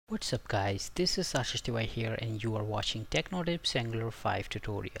What's up guys, this is Ashish Tiwai here and you are watching TechnoTips Angular 5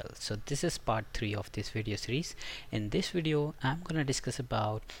 tutorial. So this is part 3 of this video series. In this video I'm gonna discuss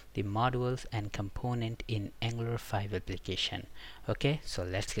about the modules and component in Angular 5 application. Okay, so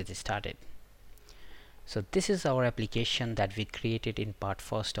let's get started. So this is our application that we created in part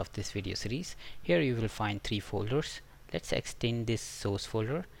first of this video series. Here you will find 3 folders. Let's extend this source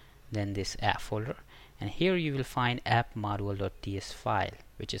folder, then this app folder, and here you will find app module.ts file,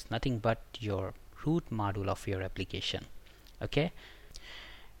 which is nothing but your root module of your application. Okay,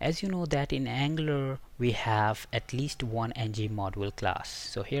 as you know that in Angular we have at least one NgModule class.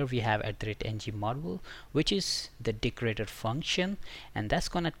 So here we have @NgModule, which is the decorator function, and that's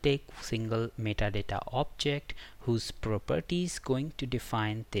gonna take single metadata object whose properties going to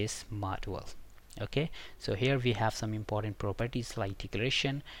define this module. Okay, so here we have some important properties like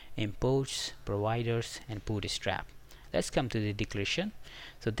declaration, imports, providers, and bootstrap. Let's come to the declaration.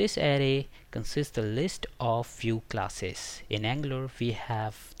 So this array consists the list of view classes. In Angular we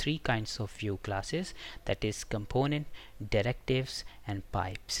have 3 kinds of view classes, that is component, directives, and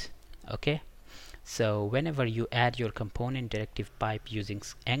pipes. Okay, so whenever you add your component directive pipe using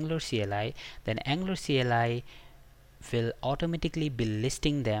Angular CLI, then Angular CLI will automatically be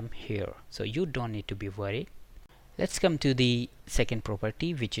listing them here, so you don't need to be worried. Let's come to the second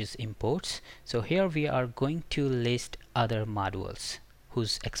property, which is imports. So here we are going to list other modules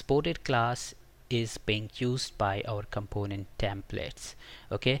whose exported class is being used by our component templates.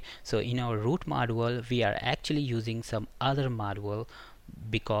 Okay, so in our root module we are actually using some other module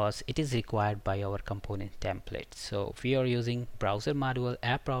because it is required by our component template. So we are using browser module,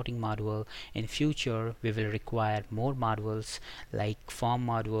 app routing module. In future we will require more modules like form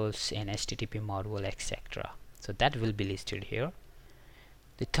modules and HTTP module, etc. So that will be listed here.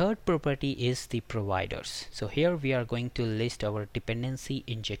 The third property is the providers. So here we are going to list our dependency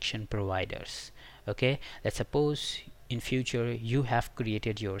injection providers. Okay, let's suppose in future you have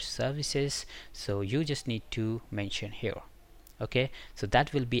created your services, so you just need to mention here. Okay, so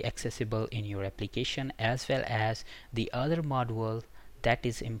that will be accessible in your application as well as the other module that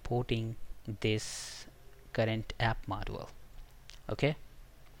is importing this current app module. Okay,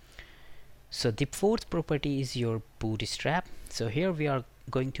 so the fourth property is your bootstrap. So here we are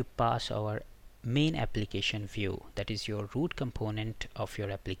going to pass our main application view, that is your root component of your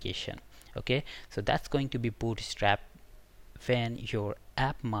application. Okay, so that's going to be bootstrap when your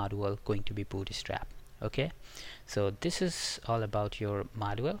app module going to be bootstrap. Okay, so this is all about your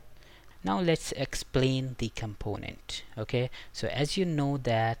module. Now let's explain the component. Okay, so as you know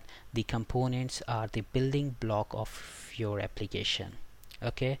that the components are the building block of your application.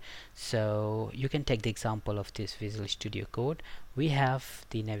 Okay, so you can take the example of this Visual Studio Code. We have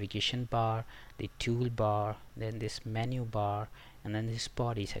the navigation bar, the toolbar, then this menu bar, and then this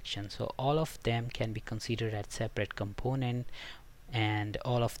body section. So all of them can be considered as separate component, and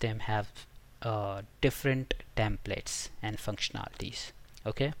all of them have different templates and functionalities.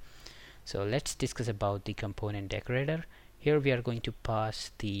 Okay, so let's discuss about the component decorator. Here we are going to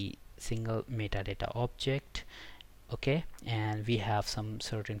pass the single metadata object. Okay, and we have some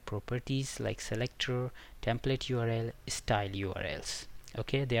certain properties like selector, template URL, style URLs.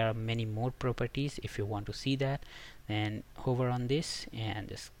 Okay, there are many more properties. If you want to see that, then hover on this and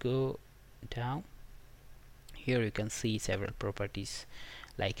just go down. Here you can see several properties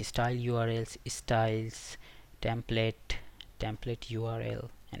like style URLs, styles, template URL,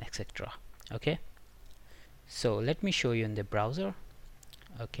 and etc. Okay, so let me show you in the browser.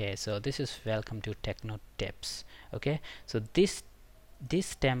 Okay, so this is welcome to TechnoTips. Okay, so this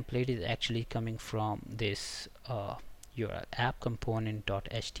template is actually coming from this URL app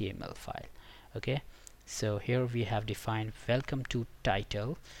component.html file. Okay, so here we have defined welcome to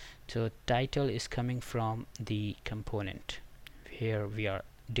title. So title is coming from the component. Here we are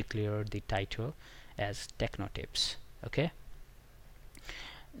declared the title as TechnoTips. Okay,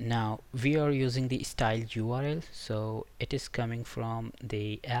 now we are using the style URL, so it is coming from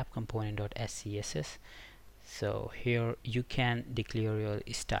the app component.scss. So here you can declare your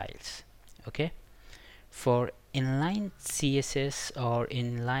styles. Okay, for inline CSS or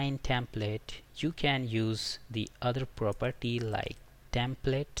inline template you can use the other property like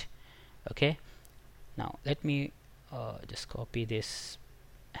template. Okay, now let me just copy this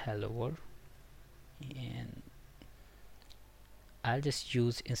hello world, and I'll just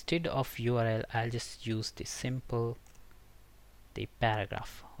use, instead of URL I'll just use the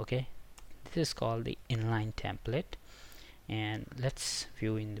paragraph. Okay, this is called the inline template, and let's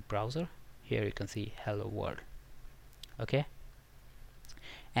view in the browser. Here you can see hello world. Okay,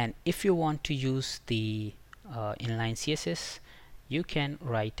 and if you want to use the inline CSS, you can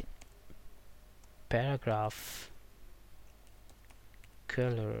write paragraph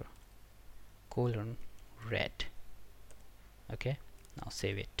color colon red. Okay, now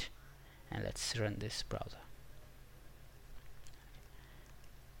save it and let's run this browser.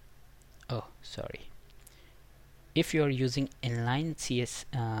 Oh, sorry. If you are using inline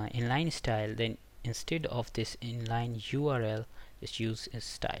inline style, then instead of this inline URL, just use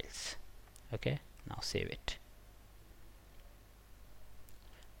styles. Okay, now save it.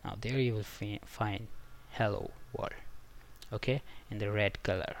 Now there you will find hello world, okay, in the red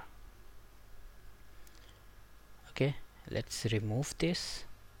color. Okay, let's remove this,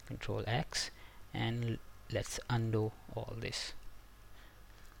 Control X, and let's undo all this,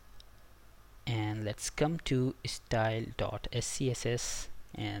 and let's come to style.scss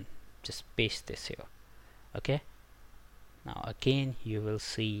and just paste this here. Okay, now again you will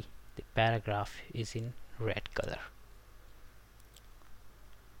see the paragraph is in red color.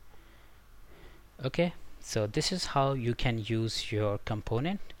 Okay, so this is how you can use your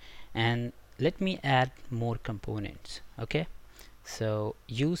component, and let me add more components. Okay, so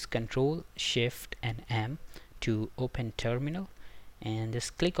use Control Shift and M to open terminal and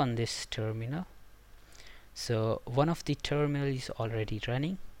just click on this terminal. So one of the terminal is already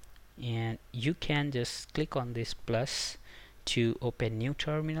running, and you can just click on this plus to open new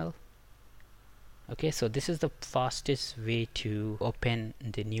terminal. Okay, so this is the fastest way to open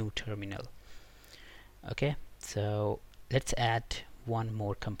the new terminal. Okay, so let's add one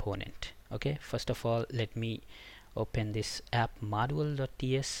more component. Okay, first of all, let me open this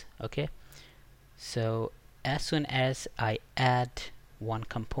NgModule.ts. Okay, so as soon as I add one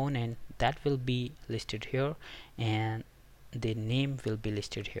component, that will be listed here and the name will be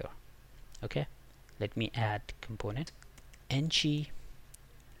listed here. Okay, let me add component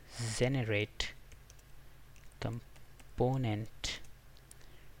NgGenerate component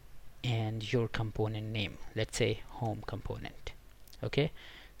and your component name, let's say home component. Okay,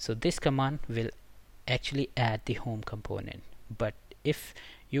 so this command will actually add the home component, but if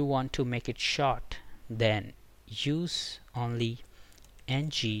you want to make it short, then use only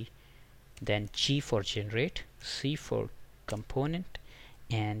ng, then G for generate, C for component,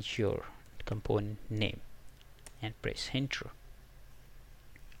 and your component name, and press enter.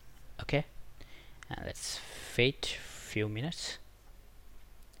 Okay, and let's wait few minutes.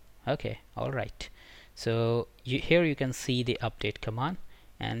 Okay, all right, so here you can see the update command,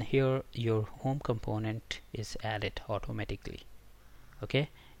 and here your home component is added automatically. Okay,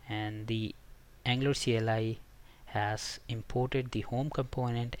 and the Angular CLI has imported the home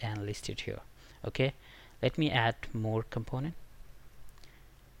component and listed here. Okay, let me add more component,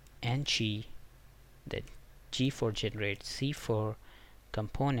 ng, then G for generate, C for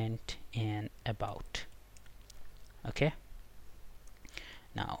component, and about. Okay,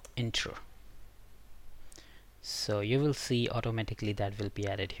 now enter. So you will see automatically that will be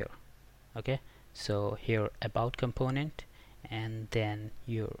added here. Okay, so here about component, and then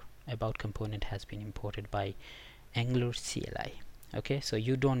your about component has been imported by Angular CLI. Okay, so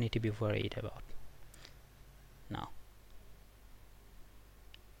you don't need to be worried about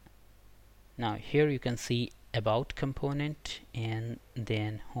now here you can see about component and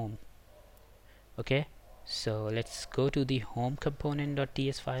then home. Okay, so let's go to the home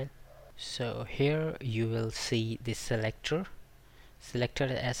component.ts file. So here you will see the selector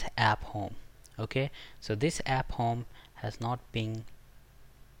selected as app home. Okay, so this app home has not been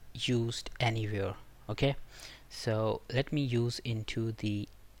used anywhere. Okay, so let me use into the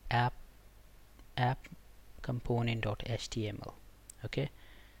app component.html. okay,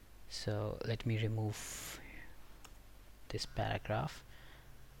 so let me remove this paragraph,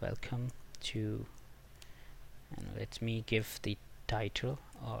 welcome to, and let me give the title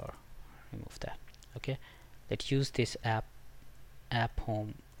or remove that. Okay, let's use this app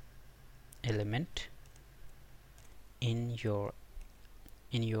home element in your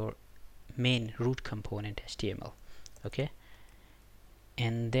main root component HTML. Okay,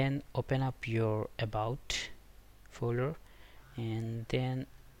 and then open up your about folder, and then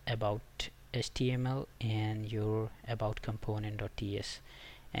about HTML and your about component.ts,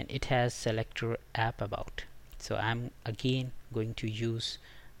 and it has selector app about. So I'm again going to use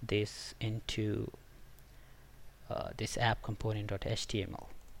this into this app component.html.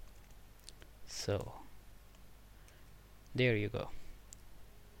 So there you go.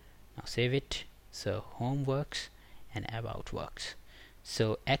 Now save it. So home works and about works.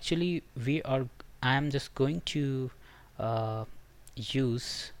 So actually I'm just going to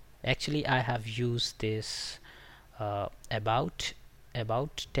use, actually I have used this about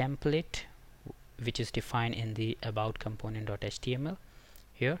template which is defined in the about component.html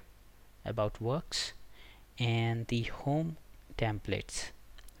here, about works, and the home templates,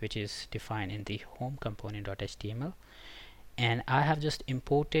 which is defined in the home component.html. And I have just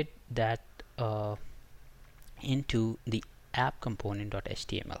imported that into the app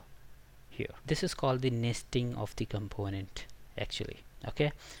component.html here. This is called the nesting of the component actually.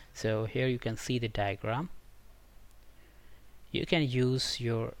 Okay, so here you can see the diagram. You can use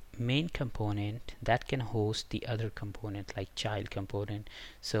your main component that can host the other component like child component.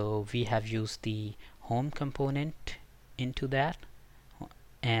 So we have used the home component into that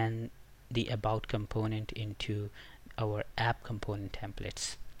and the about component into our app component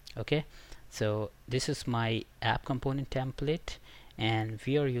templates. Okay, so this is my app component template, and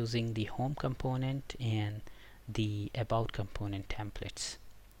we are using the home component and the about component templates.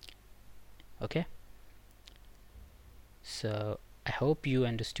 Okay, so I hope you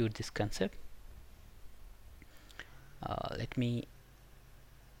understood this concept. Let me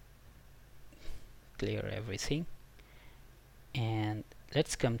clear everything, and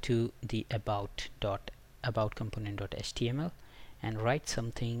let's come to the about component.html and write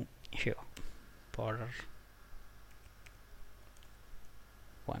something here. Border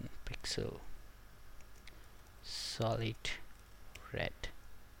 1 pixel, solid red.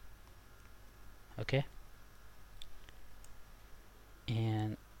 Okay,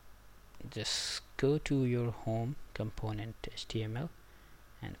 and just go to your home component HTML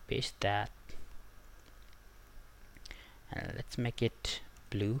and paste that, and let's make it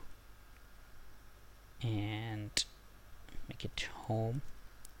blue and make it home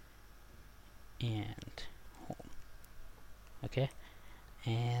and home. Okay,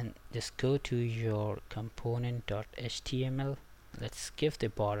 and just go to your component.html. let's give the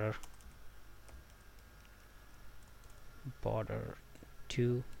border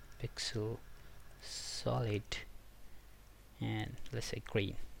 2 pixel, solid, and let's say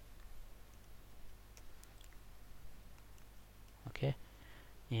green. Okay,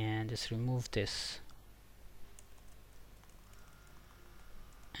 and just remove this,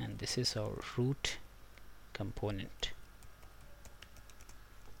 and this is our root component.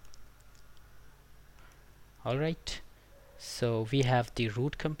 Alright, so we have the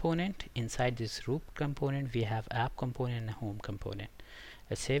root component. Inside this root component we have app component and home component.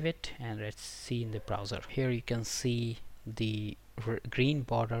 Let's save it and let's see in the browser. Here you can see the green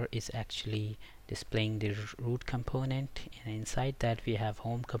border is actually displaying the root component, and inside that we have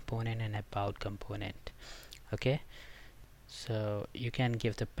home component and about component. Okay, so you can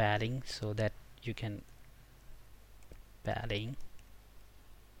give the padding so that you can padding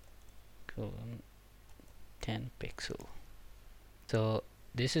 10 pixel. So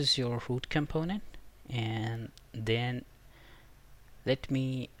this is your root component, and then let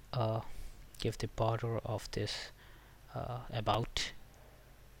me give the border of this about.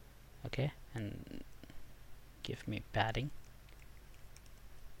 Okay, and give me padding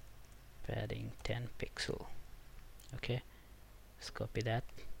 10 pixel. Okay, let's copy that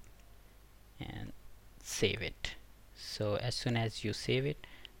and save it. So as soon as you save it,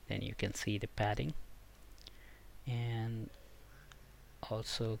 then you can see the padding, and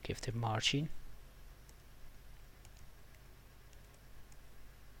also give the margin.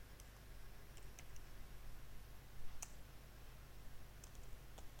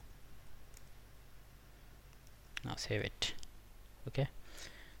 Now save it. Okay,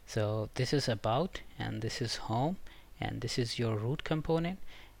 so this is about, and this is home, and this is your root component.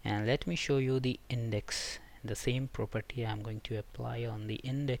 And let me show you the index. The same property I'm going to apply on the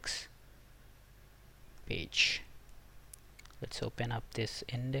index page. Let's open up this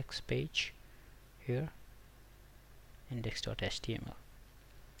index page here, index.html,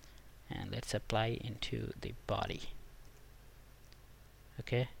 and let's apply into the body.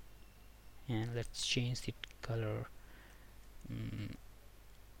 Okay, and let's change the color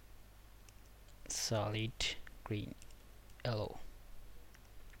solid green yellow.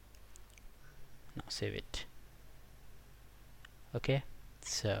 Now save it. Okay,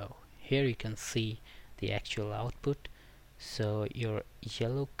 so here you can see the actual output. So your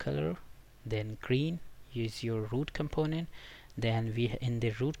yellow color, then green is your root component, then we in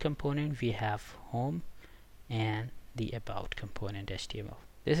the root component we have home and the about component HTML.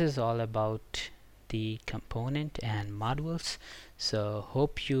 This is all about the component and modules. So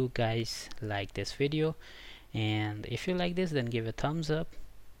hope you guys like this video, and if you like this, then give a thumbs up,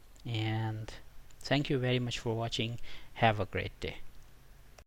 and thank you very much for watching. Have a great day.